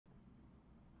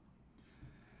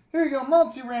Here you go,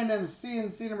 multi-random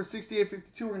C&C number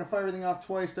 6852. We're going to fire everything off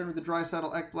twice, starting with the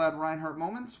Draisaitl, Ekblad, Reinhardt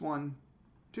moments. 1,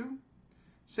 2.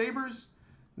 Sabres.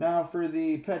 Now for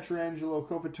the Pietrangelo,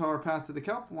 Kopitar, Path to the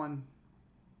Cup. 1,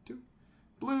 2.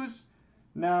 Blues.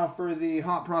 Now for the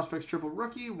Hot Prospects triple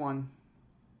rookie. 1,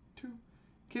 2.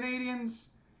 Canadians.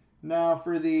 Now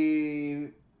for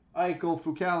the Eichel,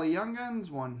 Fucale, Young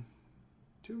Guns. 1,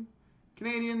 2.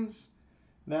 Canadians.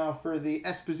 Now for the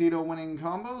Esposito winning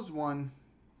combos. 1,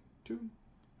 2.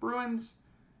 Bruins.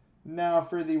 Now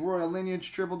for the Royal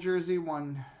Lineage triple jersey.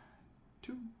 1,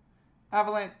 2.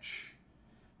 Avalanche.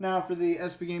 Now for the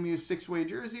SPGameU six-way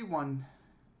jersey. 1,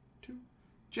 2.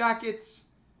 Jackets.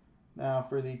 Now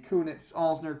for the Kunitz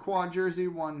Alsner quad jersey.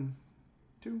 1,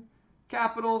 2.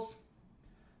 Capitals.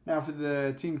 Now for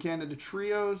the Team Canada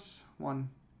trios. 1,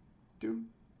 2.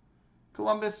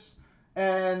 Columbus.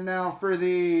 And now for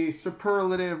the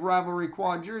Superlative Rivalry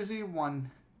quad jersey. 1,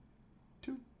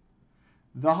 2.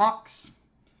 The Hawks.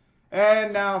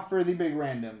 And now for the big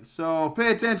random. So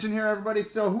pay attention here, everybody.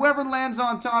 So whoever lands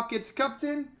on top gets Cup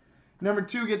Tin. Number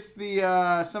 2 gets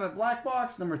the Summit Black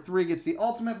Box. Number 3 gets the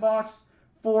Ultimate Box.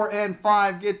 4 and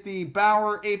 5 get the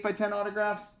Bauer 8x10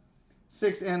 autographs.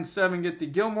 6 and 7 get the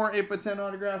Gilmore 8x10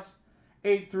 autographs.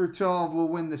 8 through 12 will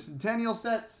win the Centennial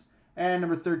sets. And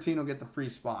number 13 will get the free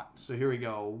spot. So here we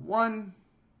go. 1,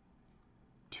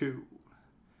 2.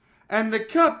 And the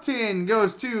Cup Tin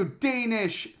goes to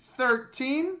Danish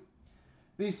 13.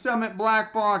 The Summit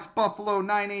Black Box Buffalo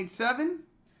 987.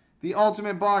 The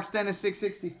Ultimate Box Dennis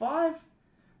 665.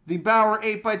 The Bauer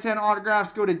 8x10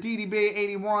 autographs go to DDB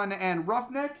 81 and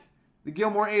Roughneck. The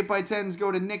Gilmore 8x10s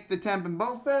go to Nick the Temp and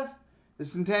Bofeth. The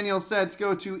Centennial sets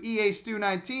go to EA Stu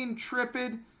 19,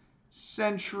 Tripid,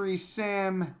 Century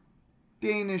Sam,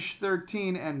 Danish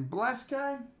 13, and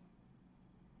Bleskai.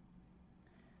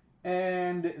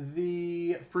 And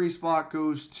the free spot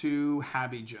goes to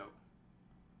Happy Joe.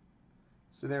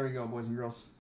 So there we go, boys and girls.